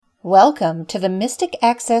Welcome to the Mystic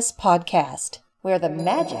Access Podcast, where the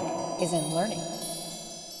magic is in learning.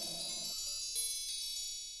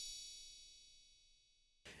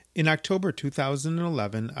 In October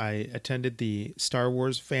 2011, I attended the Star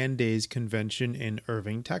Wars Fan Days convention in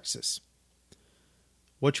Irving, Texas.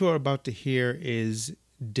 What you are about to hear is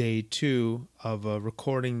day 2 of a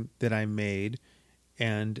recording that I made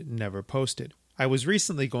and never posted. I was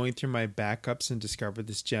recently going through my backups and discovered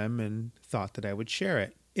this gem and thought that I would share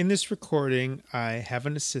it. In this recording, I have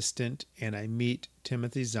an assistant and I meet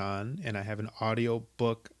Timothy Zahn and I have an audio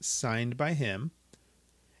book signed by him.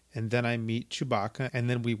 And then I meet Chewbacca and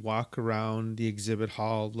then we walk around the exhibit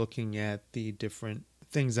hall looking at the different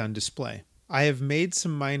things on display. I have made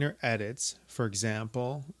some minor edits. For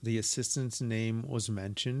example, the assistant's name was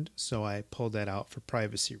mentioned, so I pulled that out for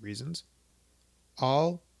privacy reasons.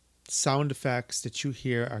 All sound effects that you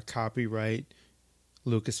hear are copyright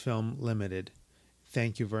Lucasfilm Limited.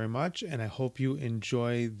 Thank you very much, and I hope you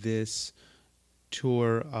enjoy this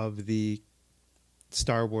tour of the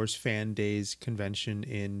Star Wars Fan Days convention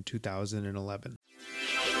in 2011.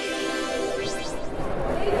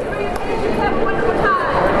 Have a wonderful time.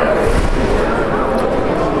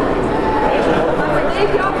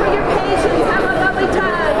 Thank you all for your patience. Have a lovely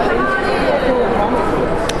time. Come on in.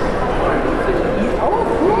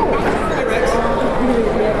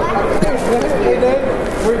 Hey, Rex. Hey, Dave.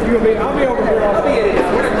 Where you gonna be? I'll be over here. I'll be in it.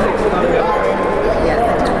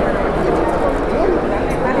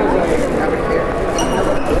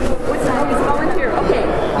 What's that? He's volunteer. Okay.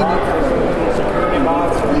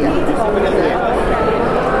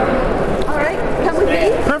 All right. Come with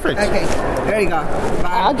me. Perfect. Okay, there you go.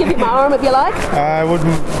 Bye. I'll give you my arm if you like. I wouldn't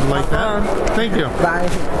like that. Thank you. Bye.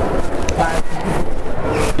 Bye.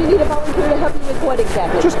 You need a volunteer to help you with what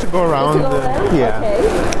exactly? Just to go around. Just to go around? Yeah. Okay.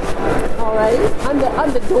 All right.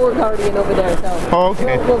 I'm the door guardian over there, so Oh,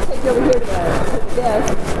 okay. we'll take you over here to the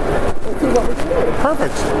desk and see what we can do.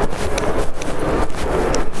 Perfect.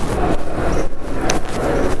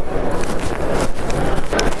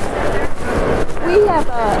 We have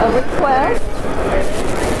a request.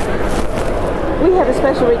 We have a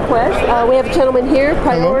special request. We have a gentleman here,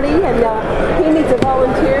 Priority, and he needs a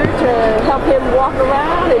volunteer to help him walk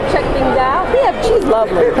around and check things out. She's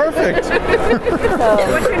lovely. Perfect.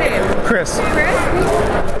 What's your name? Chris. Chris?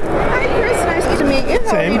 Hi, Chris. Nice to meet you. How are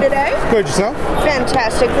Same. you today? Good, yourself?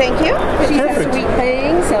 Fantastic. Thank you. She's a Perfect. sweet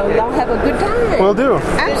thing, so y'all have a good time. Will do.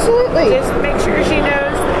 Absolutely. Just make sure she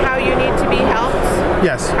knows how you need to be helped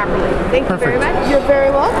Yes. properly. Thank you very Perfect. much. You're very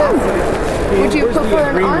welcome. Would you prefer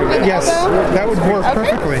an arm and Yes, elbow? that would work Okay.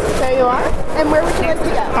 perfectly. There you are. And where would you like to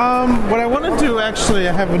go? What I want to do, actually,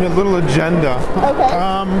 I have a little agenda. Okay.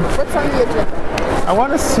 What's on the agenda? I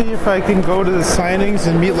want to see if I can go to the signings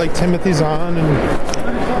and meet like Timothy Zahn and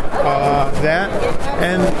that.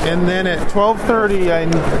 And then at 12:30, I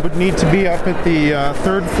would need to be up at the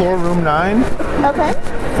 3rd floor, room 9, Okay.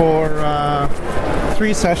 for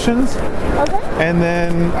 3 sessions. Okay. And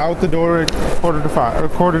then out the door at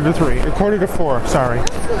 4:45, sorry.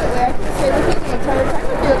 Absolutely. I can stay with you the entire time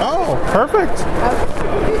if you Oh, perfect. Okay.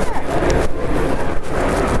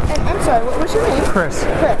 And I'm sorry, what was your name? Chris.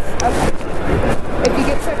 Chris. Okay. If you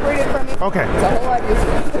get separated from me, Okay. it's a whole lot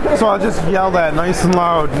easier. So I'll just yell that nice and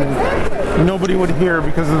loud and nobody would hear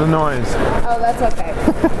because of the noise. Oh, that's okay.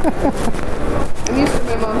 I'm used to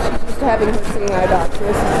my mom. She's used to having her sing our dog. So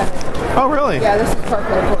this is kind of, Oh, really? yeah, this is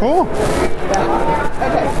perfect. Cool.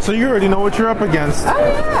 Yeah. Okay. So you already know what you're up against. Oh,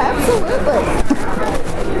 yeah, absolutely.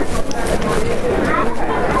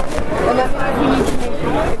 And let me know if you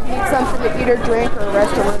need something to eat or drink or a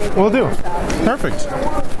restaurant. Will do. Perfect.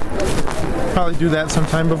 Probably do that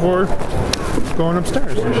sometime before going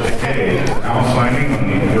upstairs. Okay, now signing on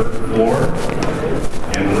the 3rd floor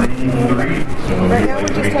in room 3. So Right now we're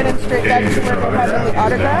just heading straight back to where we're having the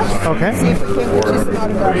autographs. Okay. See if we can get you some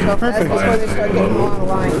autographs real fast Perfect. before they start getting a lot of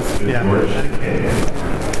lines. Yeah.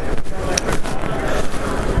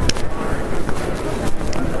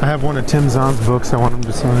 I have one of Tim Zahn's books I want him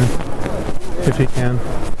to sign, if he can.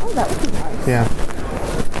 Oh, that would be nice. Yeah.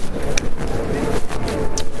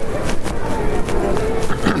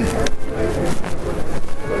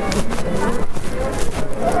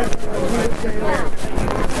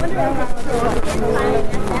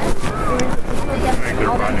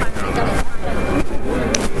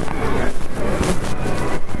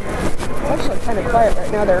 Actually, kind of quiet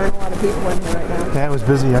right now. There aren't a lot of people in here right now. Yeah, it was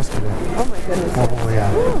busy yesterday. Oh my goodness. Oh, yeah.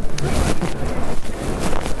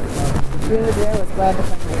 At the end of the day, I was glad to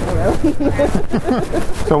find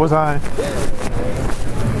you. So was I.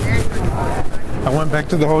 I went back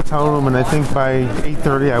to the hotel room, and I think by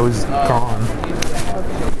 8:30 I was gone.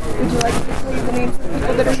 Would you like to leave the names of the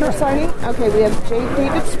people that are here signing? Okay, we have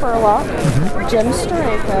David Spurlock, Jim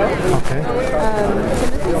Steranko, Okay.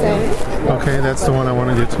 Timothy Zane. Okay, that's the one I want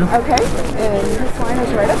to get to. Okay, and this line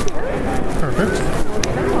is right up here. Perfect.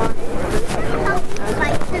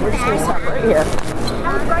 We're just going to stop right here.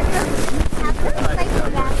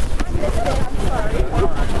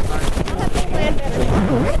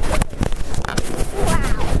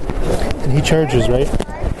 And he charges, right?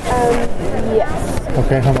 Yes.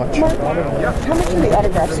 Okay, how much? Mark, how much are the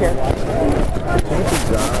autographs here?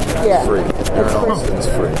 Yeah. Free. It's Aaron free. Austin's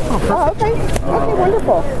free. Oh, okay. Okay,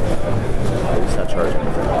 wonderful. He's not charging.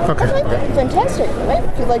 Okay. Okay, fantastic. Right,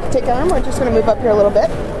 if you'd like to take an arm, we're just going to move up here a little bit.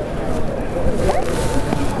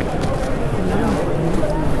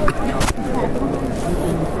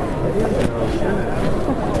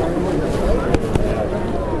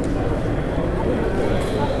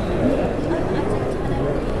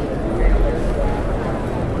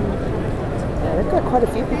 We've got quite a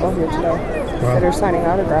few people here today that are signing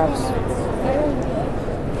autographs.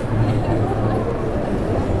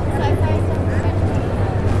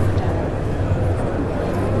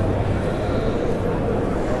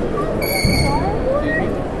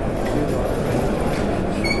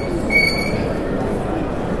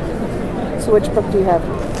 So which book do you have?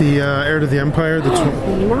 The Heir to the Empire.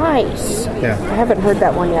 Nice. Yeah. I haven't heard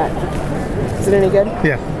that one yet. Is it any good?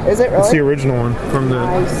 Yeah. Is it really? It's the original one from the.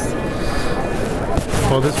 Nice.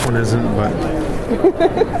 Well, this one isn't, but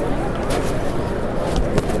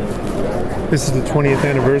this is the 20th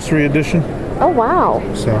anniversary edition. Oh, wow.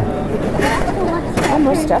 So. Oh,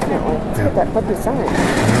 most definitely. Let's get that puppy signed.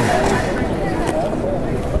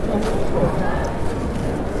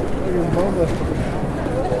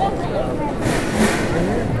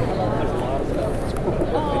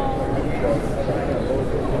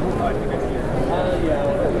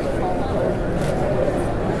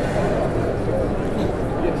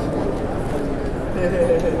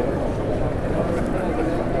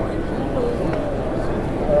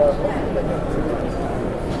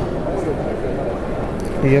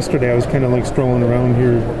 Yesterday I was kind of like strolling around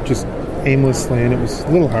here just aimlessly, and it was a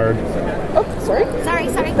little hard. Oh, sorry. Sorry.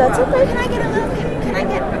 That's okay. Can I get a little bit? Can I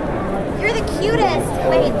get? You're the cutest.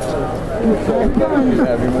 Wait.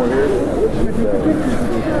 Have you more here?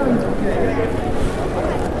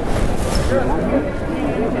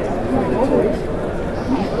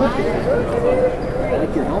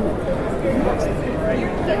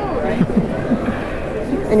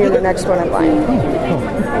 And you're the next one in line.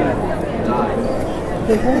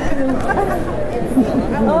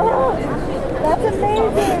 Oh, that's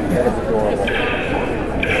amazing.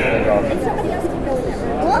 And somebody else can go there.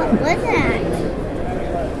 What was that?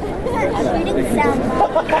 I'm reading sound.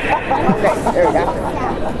 There we go.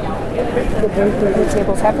 The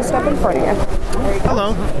table's half a step in front of you.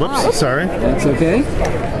 Hello. Whoops. Sorry. That's okay.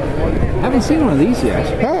 Haven't seen one of these yet.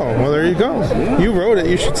 Oh, well, there you go. Yeah. You wrote it.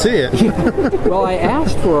 You should see it. Well, I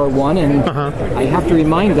asked for one, and I have to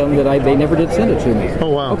remind them that they never did send it to me. Oh,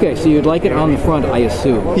 wow. Okay, so you'd like it on the front, I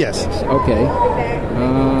assume. Yes. Okay.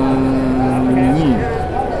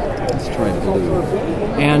 Let's try the blue.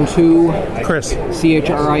 And to Chris.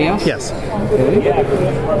 CHRIS? Yes. Okay.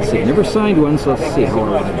 Let's see. I never signed one, so let's see how I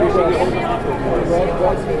want to do this.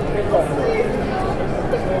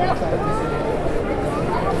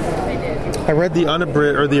 I read the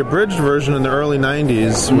unabridged or the abridged version in the early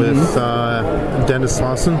 '90s with Dennis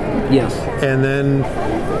Lawson. Yes. And then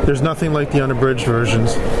there's nothing like the unabridged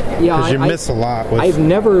versions. Yeah, because you miss a lot. I've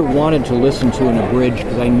never wanted to listen to an abridged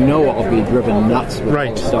because I know I'll be driven nuts with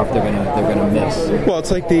all the stuff they're gonna miss. Well, it's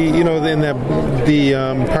like in that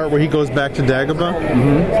part where he goes back to Dagobah.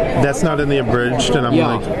 That's not in the abridged, and I'm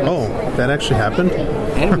like, oh, that actually happened.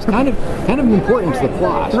 And it was kind of important to the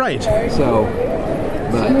plot. Right. So,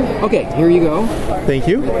 but okay, here you go. Thank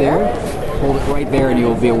you. Right there. Hold it right there, and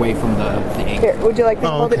you'll be away from the ink. Here, would you like me to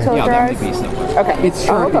hold it till it dries? That might be simple. Okay. It's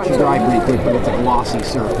sharp. It's dry pretty quick, but it's a glossy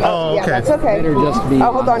surface. Oh, okay. Yeah, that's okay. Better just be.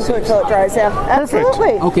 I'll hold on to it till it dries. Yeah,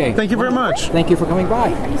 absolutely. Okay. Thank you very much. Thank you for coming by.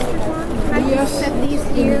 Yes. Set these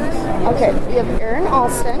here. Okay, we have Aaron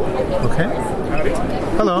Alston. Okay.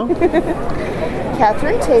 Hello.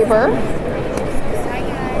 Catherine Tabor.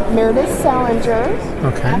 Meredith Salinger.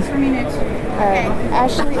 Okay.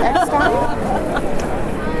 Ashley Eckstein.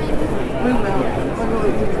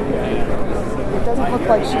 It doesn't look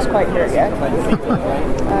like she's quite here yet.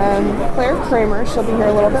 Claire Kramer, she'll be here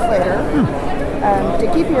a little bit later.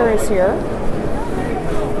 Dickie Beer is here.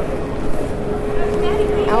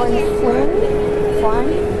 Alan Flynn. I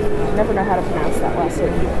never know how to pronounce that last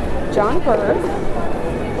name. John Bird.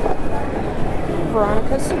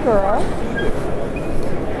 Veronica Segura.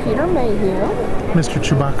 Peter Mayhew. Mr.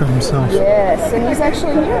 Chewbacca himself. Yes, and he's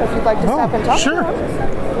actually here if you'd like to stop and talk sure. to him.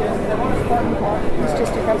 He's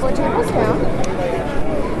just a couple of tables down.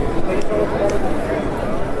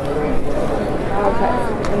 Okay,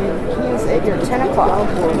 and he is at your 10 o'clock.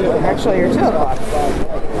 Actually, your 2 o'clock.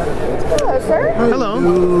 Hello, sir.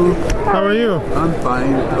 Hello. How are you? I'm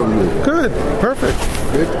fine. How are you? Good. Perfect.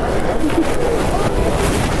 Good.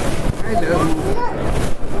 Hello.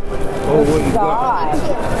 Oh, what you got?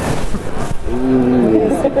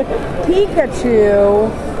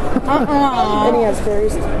 Pikachu. And he has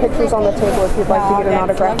various pictures on the table if you'd like to get an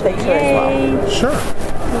autographed picture as well. Sure.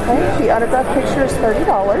 Okay, the autographed picture is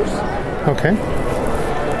 $30. Okay.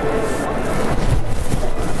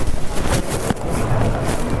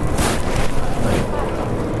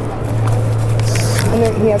 And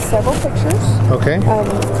then he has several pictures. Okay.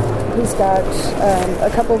 He's got a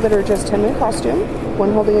couple that are just him in costume,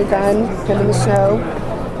 one holding a gun, him in the snow.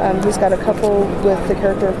 He's got a couple with the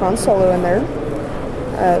character of Han Solo in there.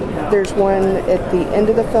 There's one at the end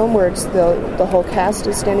of the film where it's the whole cast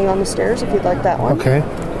is standing on the stairs, if you'd like that one. Okay.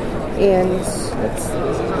 And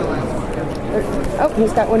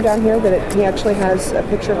he's got one down here that he actually has a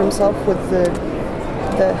picture of himself with the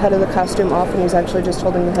head of the costume off, and he's actually just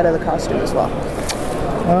holding the head of the costume as well.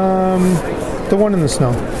 The one in the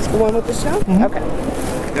snow. The one with the snow? Mm-hmm. Okay.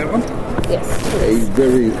 That one? Yes. He's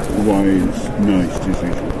very wise, nice, isn't he?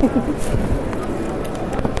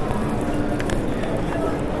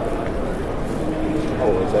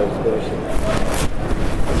 Oh, is that special?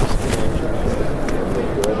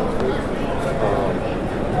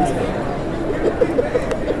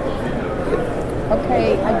 Okay,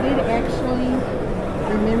 I did actually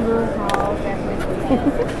remember how that went.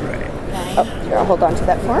 Oh, here, I'll hold on to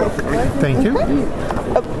that for him. Thank you.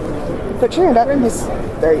 Oh, put your hand up.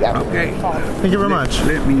 There you go. Okay. Thank you very much.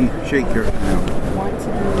 Let me shake your hand.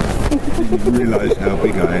 You realize how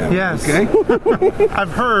big I am. Yes. Okay?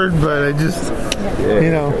 I've heard, but I just,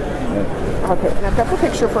 you know. Okay, and I've got the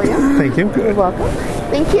picture for you. Thank you. You're welcome.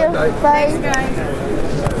 Thank you. Bye. Thanks, guys.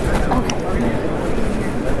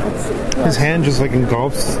 His hand just like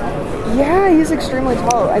engulfs. Yeah, he's extremely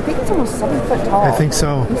tall. I think he's almost 7 foot tall. I think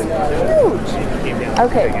so. He's huge.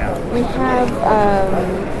 Okay, we have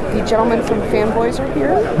the gentlemen from Fanboys are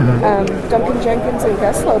here. Duncan Jenkins and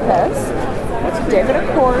Gus Lopez. David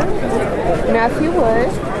Accord. Matthew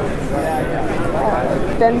Wood.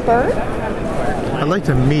 Ben Bird. I'd like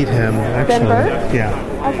to meet him, actually. Ben Bird? Yeah.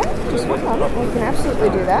 Okay, just one moment. We can absolutely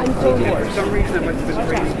do that. For some reason, I must have been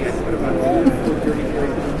crazy.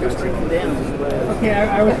 Okay,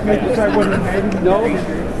 I was making sure I wasn't hiding. No,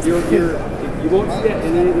 you won't see it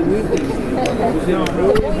in any of the new things. It's in an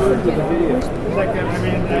early version of the video. It's like, I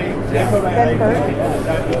mean,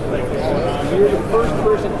 you're the first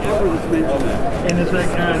person ever that's mentioned that. And it's like,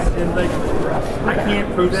 I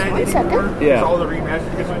can't prove that anymore. Yeah. It's all the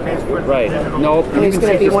remasters because we transferred. Right. No. And he's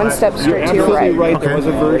going to be one step straight to your right. You're absolutely right. There was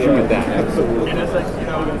a version of that. And it's like, you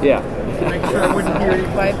know, Yeah. make sure I wouldn't hear any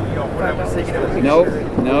what I was thinking. Nope.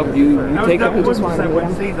 You take that it. was I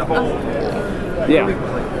wouldn't see the whole. Yeah.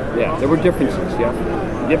 Yeah. There were differences. Yeah.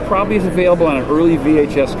 It probably is available on an early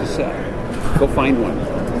VHS cassette. Go find one.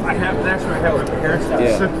 That's where I have my parents' house.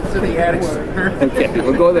 Yeah. To the attic. Okay,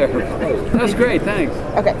 we'll go there. That's great, thanks.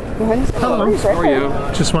 Okay. Hello. How are you?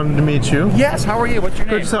 Just wanted to meet you. Yes, how are you? What's your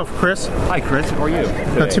name? Good yourself, Chris. Hi, Chris. How are you?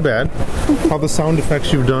 Not too bad. All the sound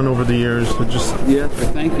effects you've done over the years are just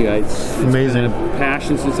thank you. It's amazing. Been a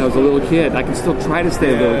passion since I was a little kid. I can still try to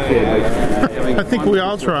stay a little kid. I think we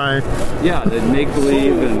all try. Yeah, the make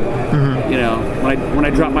believe and you know, when I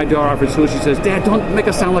drop my daughter off at school, she says, "Dad, don't make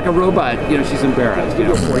us sound like a robot." You know, she's embarrassed.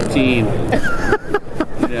 14. You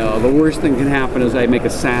know, the worst thing can happen is I make a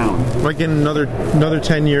sound. Like in another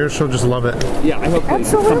 10 years, she'll just love it. Yeah, I hope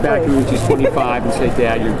she'll come back to me when she's 25 and say,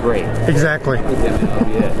 "Dad, you're great." Exactly.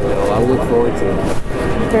 Yeah, I'll look forward to it.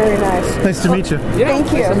 Very nice. Nice to meet you. Yeah, Thank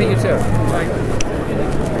you. Nice to meet you too.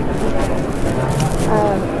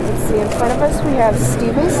 Let's see, in front of us we have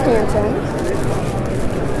Stephen Stanton.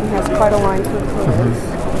 He has quite a line for clothes.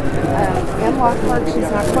 Ann Lockhart, she's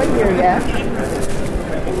not quite here yet.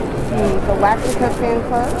 The Galactica fan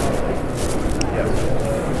club.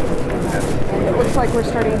 And it looks like we're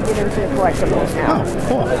starting to get into collectibles now. Oh,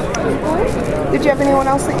 cool. Did you have anyone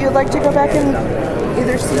else that you'd like to go back and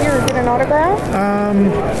either see or get an autograph?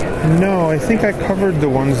 No, I think I covered the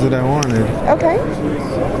ones that I wanted. Okay.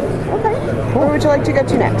 Okay. Cool. Where would you like to go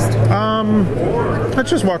to next? Let's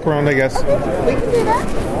just walk around, I guess. Okay, we can do that.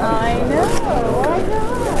 I know. Why not?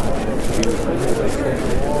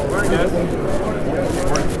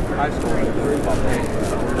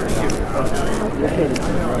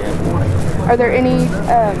 Are there any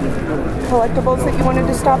collectibles that you wanted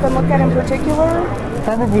to stop and look at in particular?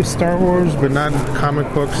 Probably Star Wars, but not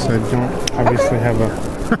comic books. I don't obviously have a...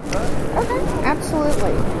 Okay,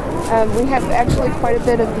 absolutely. We have actually quite a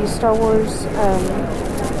bit of these Star Wars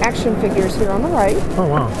action figures here on the right. Oh,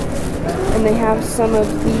 wow. And they have some of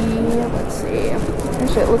the, let's see,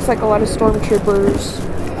 actually it looks like a lot of stormtroopers,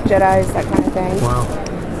 Jedis, that kind of thing. Wow.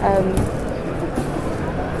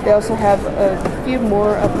 They also have a few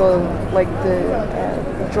more of the, like the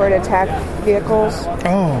droid attack vehicles.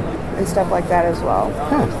 Oh. And stuff like that as well.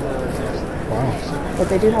 Huh. Wow. But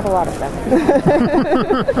they do have a lot of them.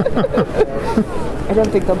 I don't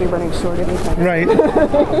think they'll be running short anytime. Right.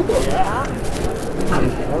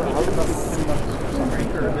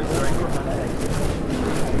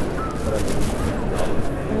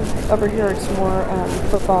 Over here it's more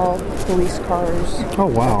football, police cars. Oh,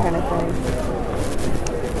 wow. That kind of thing.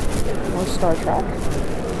 More Star Trek.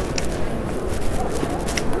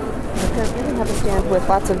 We have a stand with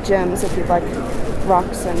lots of gems if you'd like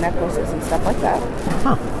rocks and necklaces and stuff like that.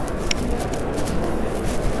 Huh.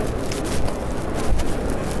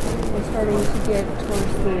 We're starting to get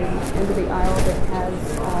towards the end of the aisle that has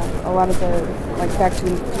a lot of the like Back to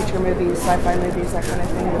the Future movies, sci-fi movies, that kind of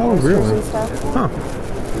thing. Oh, really? And stuff. Huh.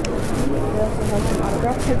 We also have some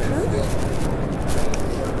autograph pictures.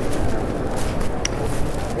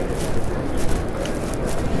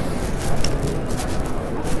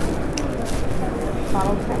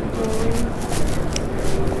 Bottle cap jewelry.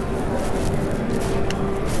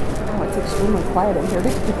 Oh, it's extremely quiet in here.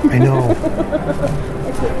 I know.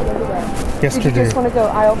 Did you just want to go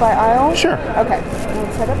aisle by aisle? Sure. Okay.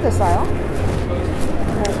 Let's head up this aisle.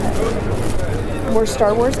 Okay. More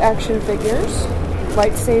Star Wars action figures,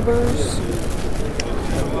 lightsabers,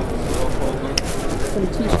 some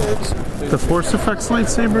t-shirts. The Force Effects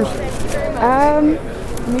lightsabers?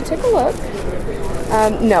 Let me take a look.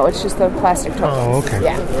 No, it's just the plastic tokens. Oh, okay.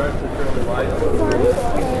 Yeah.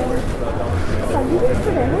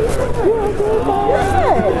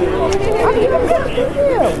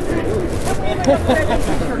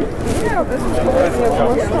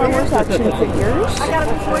 More Star Wars action figures.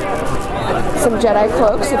 Some Jedi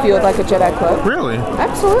cloaks, if you would like a Jedi cloak. Really?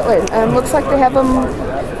 Absolutely. Looks like they have them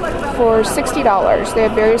for $60. They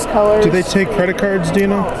have various colors. Do they take credit cards, do you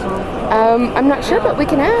know? I'm not sure, but we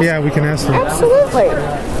can ask. Yeah, we can ask them. Absolutely.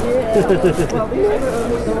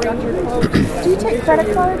 Do you take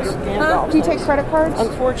credit cards? Do you take credit cards?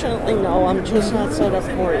 Unfortunately, no. I'm just not set up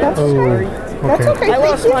for it. That's sorry. That's okay. I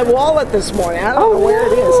lost my wallet this morning. I don't know where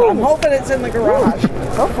it is. I'm hoping it's in the garage.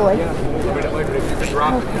 Hopefully. If you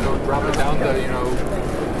drop it down to,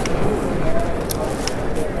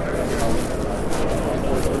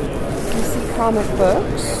 You see comic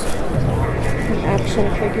books, some action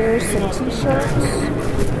figures, some t-shirts.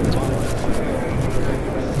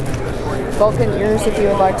 Vulcan ears if you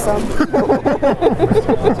would like some.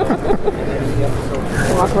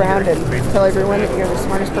 Walk around and tell everyone that you're the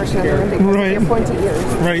smartest person in the room because of your pointy ears.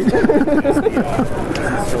 Right.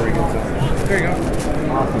 there you go.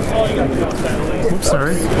 Oops,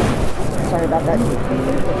 sorry. Sorry about that.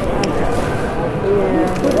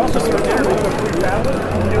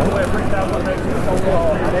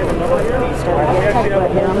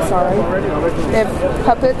 I'm sorry. They have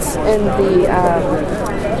puppets and the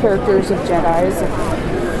characters of Jedis,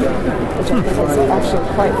 which I think is actually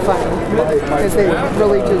quite funny because they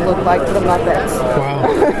really do look like the Muppets. Wow.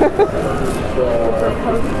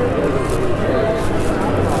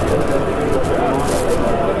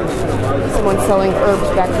 Someone's selling herbs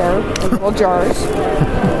back there in little jars.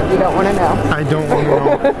 You don't want to know. I don't want to know.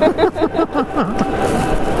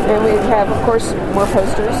 And we have, of course, more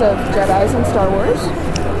posters of Jedis and Star Wars.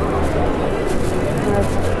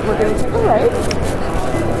 We're going to take a right.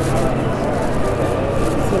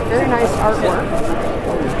 Some very nice artwork.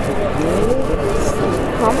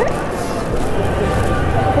 Comics.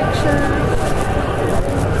 Pictures.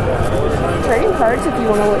 Trading cards if you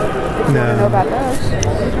want to know about those.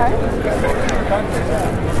 Okay.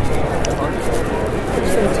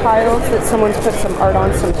 There's some tiles that someone's put some art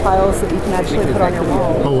on, some tiles that you can actually put on your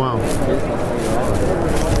wall. Oh, wow.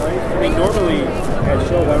 I mean, normally at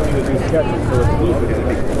shows I don't even do sketches, so it's blue because it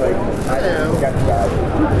makes me like, sketch guy.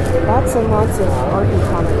 Lots and lots of art and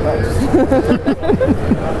comic books.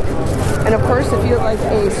 And of course, if you like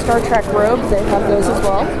a Star Trek robe, they have those as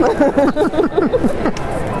well.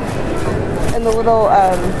 And the little,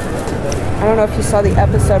 I don't know if you saw the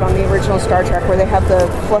episode on the original Star Trek where they have the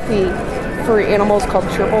fluffy, furry animals called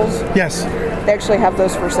Tribbles. Yes. They actually have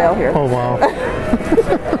those for sale here. Oh, wow.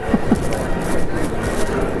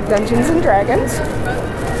 Dungeons and Dragons.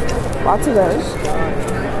 Lots of those.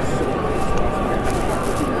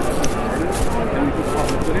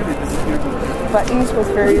 buttons with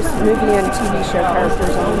various movie and TV show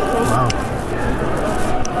characters on them. Wow.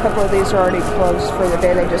 A couple of these are already closed for the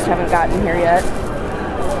day. They just haven't gotten here yet.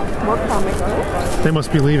 More comic books. They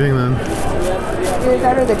must be leaving then. Either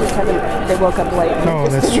that or they just haven't, they woke up late. Oh,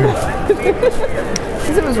 that's true.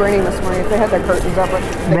 Because it was raining this morning. If they had their curtains up,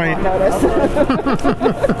 they Right. won't notice.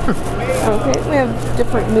 Okay, we have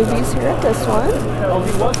different movies here at this one.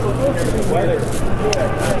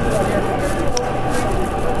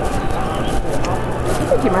 I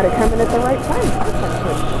think you might have come in at the right time.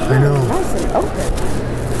 I know. Nice and open.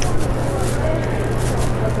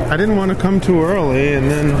 I didn't want to come too early,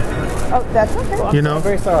 and then, Oh, that's okay. you know.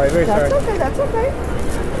 Very sorry, very That's sorry. okay, that's okay.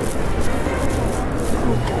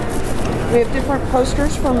 We have different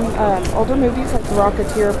posters from older movies like The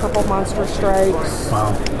Rocketeer, Purple Monster Strikes.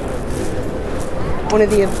 Wow. One of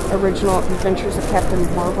the original Adventures of Captain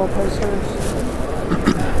Marvel posters.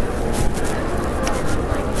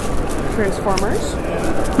 Transformers.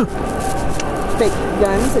 Fake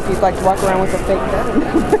guns, if you'd like to walk around with a fake gun.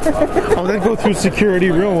 Oh, that go through security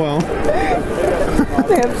real well.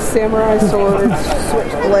 They have samurai swords,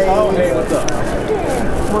 switchblades,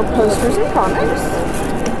 more posters and comics.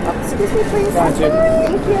 Oh, excuse me, please. Thank you. You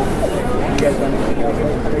guys want anything else?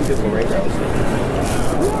 I think this will right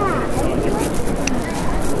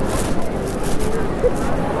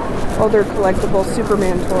Older collectible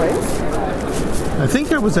Superman toys. I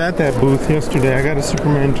think I was at that booth yesterday. I got a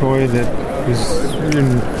Superman toy that was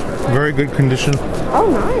in very good condition. Oh,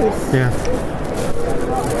 nice. Yeah.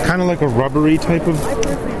 Kind of like a rubbery type of...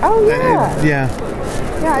 Oh, yeah. Yeah.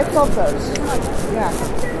 Yeah, I felt those. Yeah.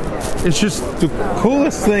 It's just the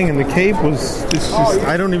coolest thing, and the cape was, it's just,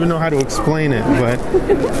 I don't even know how to explain it, but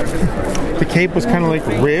the cape was kind of like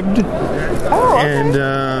ribbed, and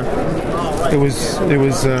it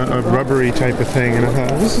was a rubbery type of thing, and I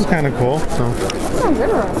thought, this is kind of cool, so. Sounds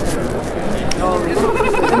interesting.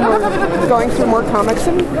 And we're going through more comics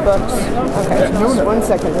and books. Okay, just 1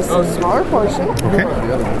 second. This is a smaller portion. Okay.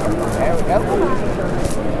 There we go.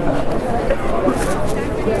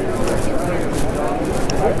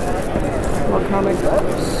 More comic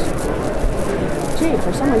books. Gee,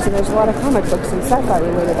 for some reason there's a lot of comic books and sci-fi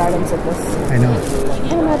related items at this. I know. I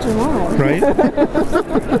can't imagine why. Right?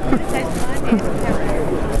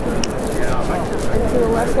 And to the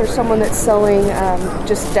left there's someone that's selling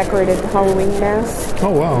just decorated Halloween masks.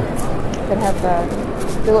 Oh, wow. That have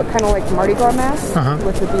they look kind of like Mardi Gras masks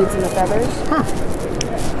with the beads and the feathers.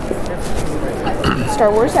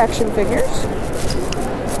 Star Wars action figures.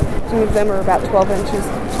 Some of them are about 12 inches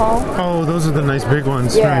tall. Oh, those are the nice big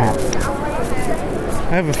ones. Yeah. Right.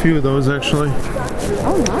 I have a few of those, actually.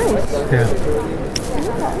 Oh, nice. Yeah.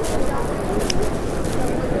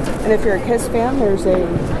 And if you're a Kiss fan, there's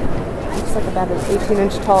looks like about an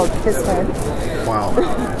 18-inch tall Kiss head. Wow.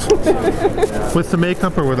 With the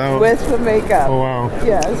makeup or without? With the makeup. Oh, wow.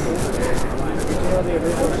 Yes.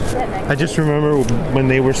 I just remember when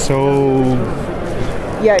they were so...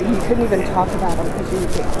 Yeah, you couldn't even talk about them because you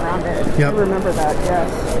would get grounded. Yep. I remember that, yes.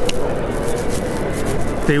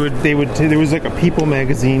 There was like a People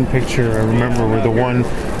magazine picture, I remember, where the one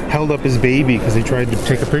held up his baby because he tried to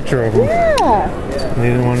take a picture of him. Yeah. And he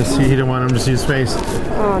didn't want him to see his face.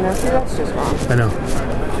 Oh, no, see, that's just wrong. I know.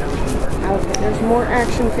 Okay, there's more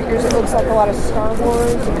action figures. It looks like a lot of Star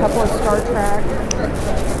Wars, a couple of Star Trek,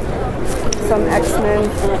 some X-Men.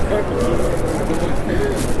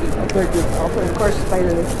 Of course, by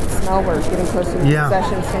the smell, we're getting close to the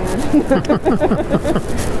concession stand.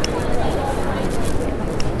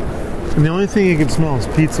 And the only thing you can smell is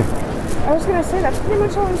pizza. I was going to say, that's pretty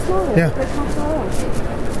much all I smell. Yeah.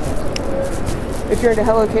 If you're into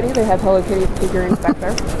Hello Kitty, they have Hello Kitty figurines back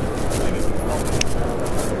there.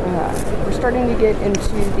 We're starting to get into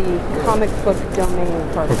the comic book domain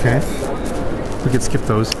part of this. We could skip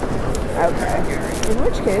those. Okay. In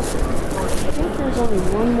which case, I think there's only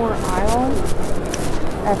one more aisle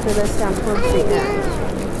after this down towards the end.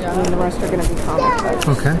 And then the rest are going to be comic books.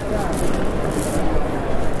 Okay.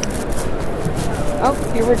 Oh,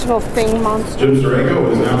 the original Thing monster. Jim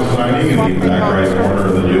Steranko is now signing in the back right corner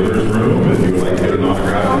of the dealer's room. If you would like to get an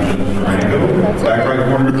autograph of Jim Steranko, back right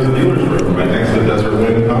corner of the dealer's room, right next to Desert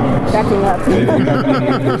Wind Comics. Backing up. And if you have any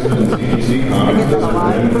interest in CGC Comics, Desert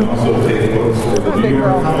Wind can also take books for the New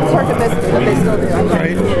York Comic Con. It's hard to miss it, but they still do.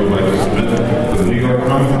 Right. If you would like to submit to the New York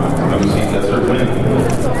Comic Con, come see Desert Wind.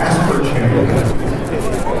 Ask for a channel.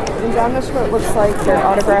 And down this road, it looks like they're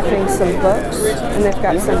autographing some books, and they've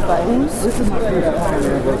got some buttons.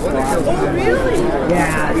 Oh, really?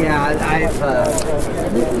 Yeah, I've...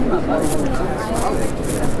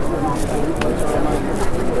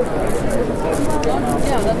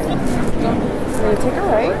 I'm going to take a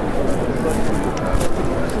right.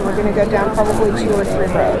 And we're going to go down probably 2 or 3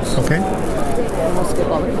 rows. Okay. And we'll skip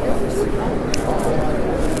all the colors.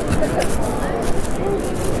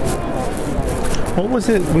 What was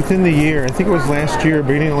it within the year? I think it was last year,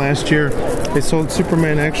 beginning of last year. They sold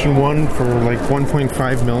Superman Action 1 for like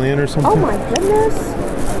 1.5 million or something. Oh my goodness.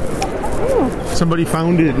 Somebody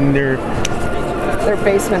found it in their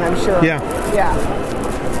basement, I'm sure. Yeah. Yeah.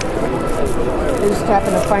 They just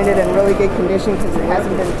happened to find it in really good condition because it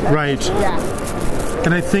hasn't been touched. Right. Yeah.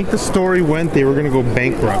 And I think the story went they were going to go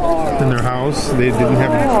bankrupt in their house. They didn't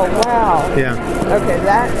have. Oh wow. Yeah. Okay,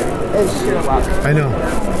 that is sheer luck. I know.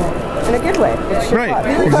 In a good way. It's sheer luck.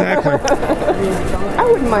 Right. Exactly. I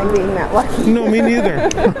wouldn't mind being that lucky. No, me neither.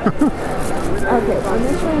 Okay, well, I'm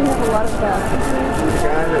going to show you have a lot of stuff.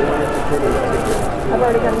 I've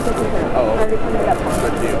already got them taken care of. I've already put it up.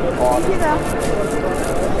 Thank you, though.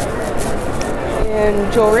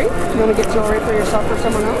 And jewelry. You want to get jewelry for yourself or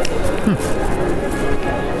someone else?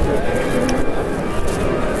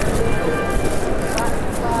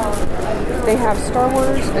 They have Star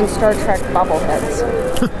Wars and Star Trek bobbleheads.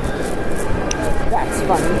 That's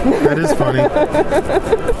funny. That is funny.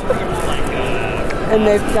 And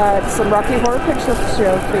they've got some Rocky Horror Picture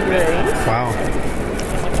Show figurines. Wow.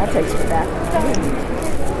 That takes me back.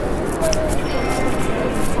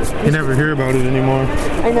 You never hear about it anymore.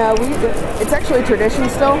 I know. It's actually a tradition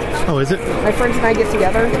still. Oh, is it? My friends and I get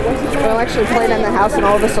together. We'll actually play it in the house, and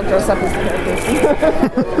all of us will dress up as the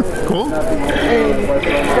characters. Cool. And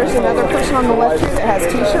there's another person on the left here that has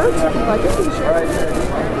T-shirts. If you'd like a T-shirt.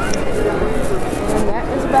 And that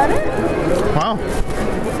is about it. Wow.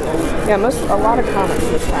 Yeah, a lot of comics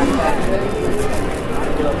this time.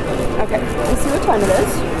 Okay, let's see what time it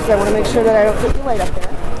is, because I want to make sure that I don't get you late up there.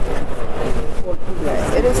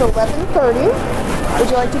 It is 11:30. Would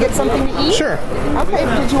you like to get something to eat? Sure. Okay,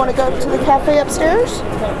 did you want to go to the cafe upstairs?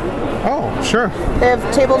 Oh, sure. They have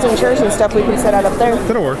tables and chairs and stuff we can set out up there.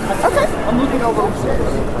 That'll work. Okay. I'm moving over upstairs.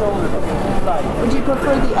 Would you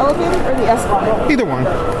prefer the elevator or the escalator? Either one.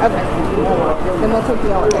 Okay. Then we'll take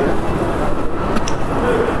the elevator.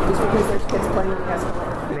 Just because there's kids playing on the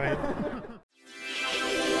escalator. Right.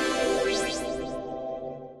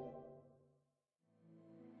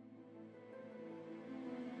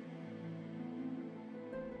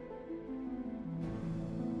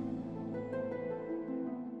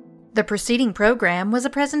 The preceding program was a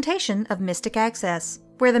presentation of Mystic Access,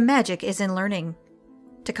 where the magic is in learning.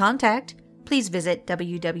 To contact, please visit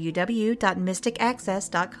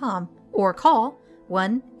www.mysticaccess.com or call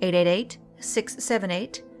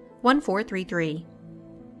 1-888-678-1433.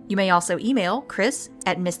 You may also email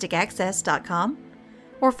chris@mysticaccess.com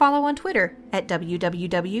or follow on Twitter at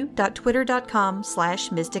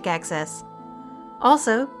www.twitter.com/mysticaccess.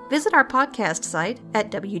 Also, visit our podcast site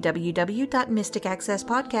at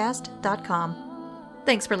www.mysticaccesspodcast.com.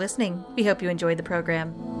 Thanks for listening. We hope you enjoyed the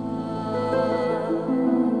program.